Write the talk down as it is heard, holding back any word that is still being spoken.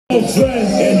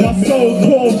And my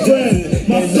so-called friends,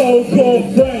 my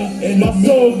so-called friends, and my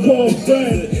so-called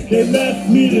friends, they left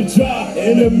me to drop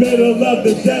in the middle of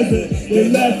the desert. They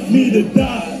left me to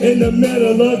die in the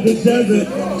middle of the desert.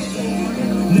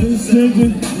 This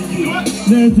nigga,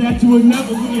 that you would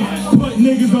never lose. Put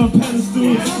niggas on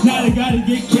pedestals, now they gotta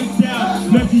get kicked out.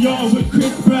 Left y'all with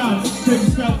Chris Brown, take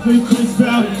a shot for Chris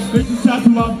Brown. Make a shot to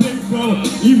my big bro,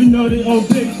 even though they all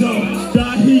big though.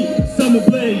 Dry heat, summer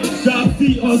blaze, dry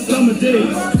feet on summer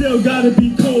days. Still gotta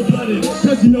be cold-blooded,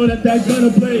 cause you know that gonna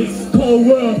blaze. Cold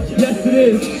world, yes it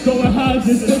is, going hard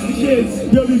just the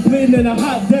kids. You'll be bleeding in a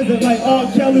hot desert like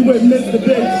R. Kelly with Mr.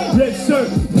 Big. Red shirt,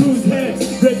 bruised head,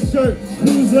 red shirt,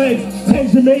 bruised legs. 10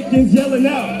 Jamaicans yelling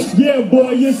out, yeah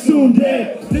boy, you're soon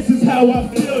dead. This is how I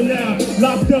feel now,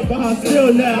 locked up behind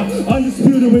still now.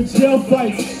 Undisputed with jail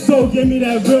fights, so give me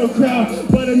that real crowd.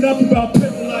 But enough about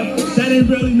prison life, that ain't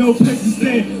really no place to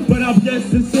stay. But I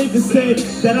guess it's safe to say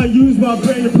that I use my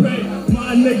brain to pray.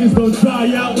 My niggas don't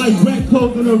dry out like wet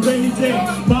clothes on a rainy day.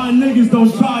 My niggas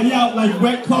don't dry out like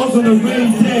wet clothes on a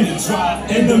rainy day.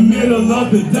 In the middle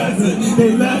of the desert,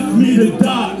 they left me to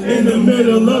die. In the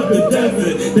middle of the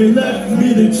desert, they left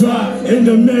me to dry. In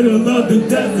the middle of the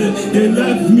desert, they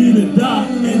left me to die.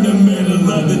 In the middle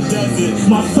of the desert,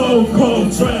 my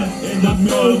so-called friends, and my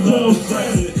so-called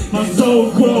friends, my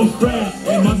so-called friends,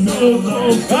 and my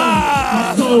so-called friends,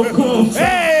 my so-called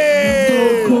friends.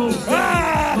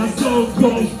 My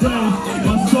so-called friends,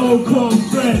 my so-called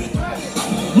friends,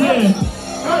 yeah.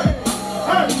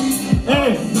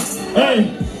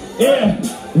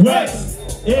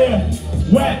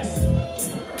 Wax.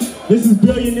 This is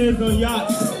billionaires on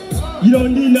yachts. You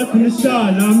don't need nothing to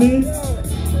shine, know what I mean?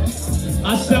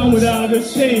 I shine without a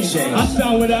chain, I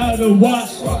shine without a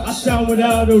watch, I shine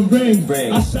without a ring,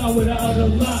 I shine without a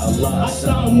lot, I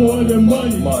shine more than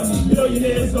money.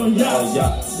 Billionaires on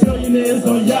yachts, billionaires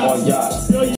on yachts.